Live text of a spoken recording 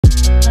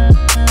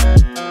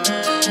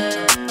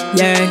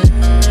yeah.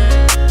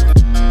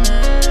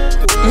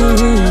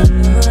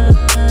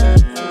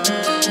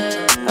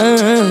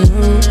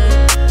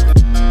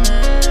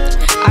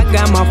 I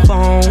got my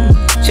phone,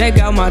 check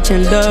out my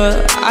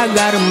Tinder. I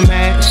got a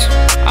match,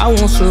 I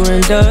won't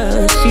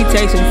surrender. She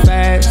takes it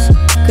fast,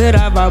 could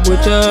I vibe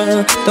with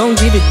ya? Don't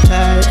get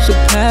attached, the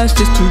past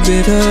is too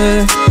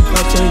bitter.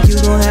 I tell you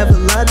don't have a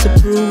lot to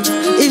prove.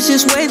 It's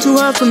just way too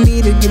hard for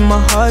me to give my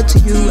heart to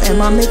you.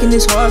 Am I making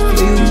this hard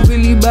for you?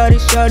 Really about it,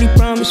 shawty,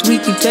 promise we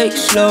can take it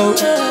slow.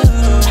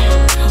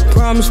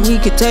 Promise we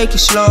could take it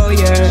slow,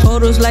 yeah.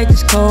 Hold us like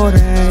it's cold,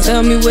 and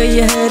tell me where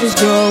your head is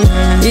going.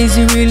 Is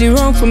it really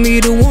wrong for me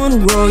to wanna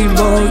roll your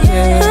boat,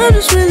 yeah? I'm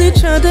just really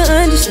trying to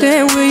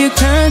understand where your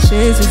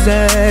conscience is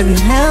at and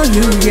how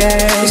you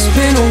react. It's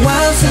been a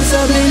while since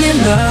I've been in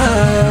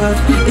love.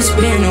 It's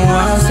been a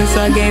while since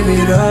I gave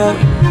it up.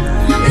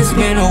 It's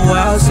been a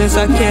while since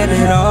I cared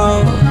at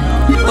all,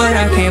 but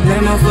I can't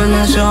blame her for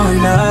not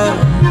showing up.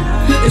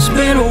 It's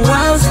been a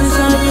while since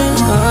I've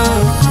been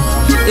up.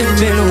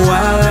 It's been a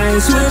while, I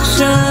ain't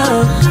switched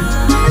up.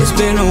 It's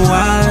been a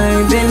while, I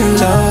ain't been in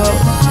love.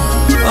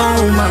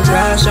 Oh my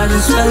gosh, I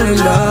just fell in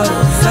love,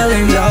 fell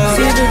in love.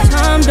 See the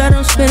time that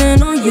I'm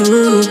spending on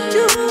you,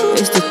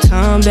 it's the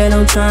time that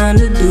I'm trying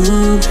to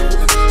do.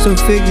 So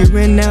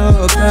figuring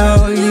out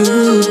about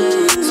you,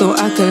 so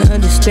I can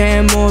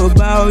understand more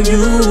about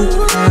you.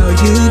 How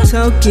you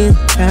talking,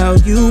 how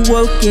you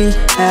walking,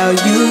 how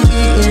you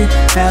eating,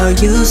 how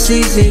you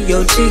season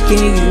your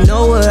chicken. You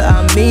know what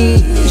I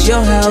mean, is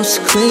your house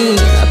clean?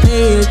 I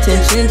pay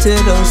attention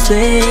to those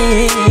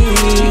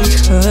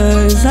things,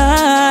 'cause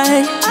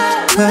I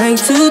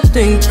like to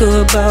think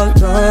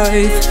about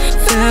life.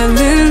 Fell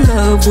in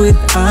love with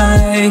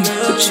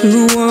but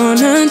you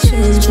wanna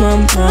change my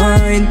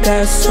mind,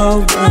 that's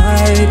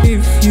alright.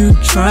 If you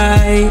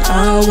try,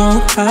 I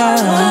won't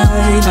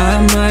hide.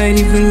 I might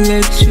even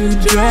let you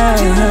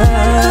drive.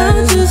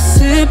 I'll just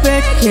sit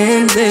back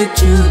and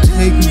let you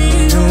take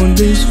me on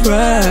this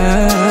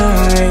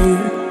ride.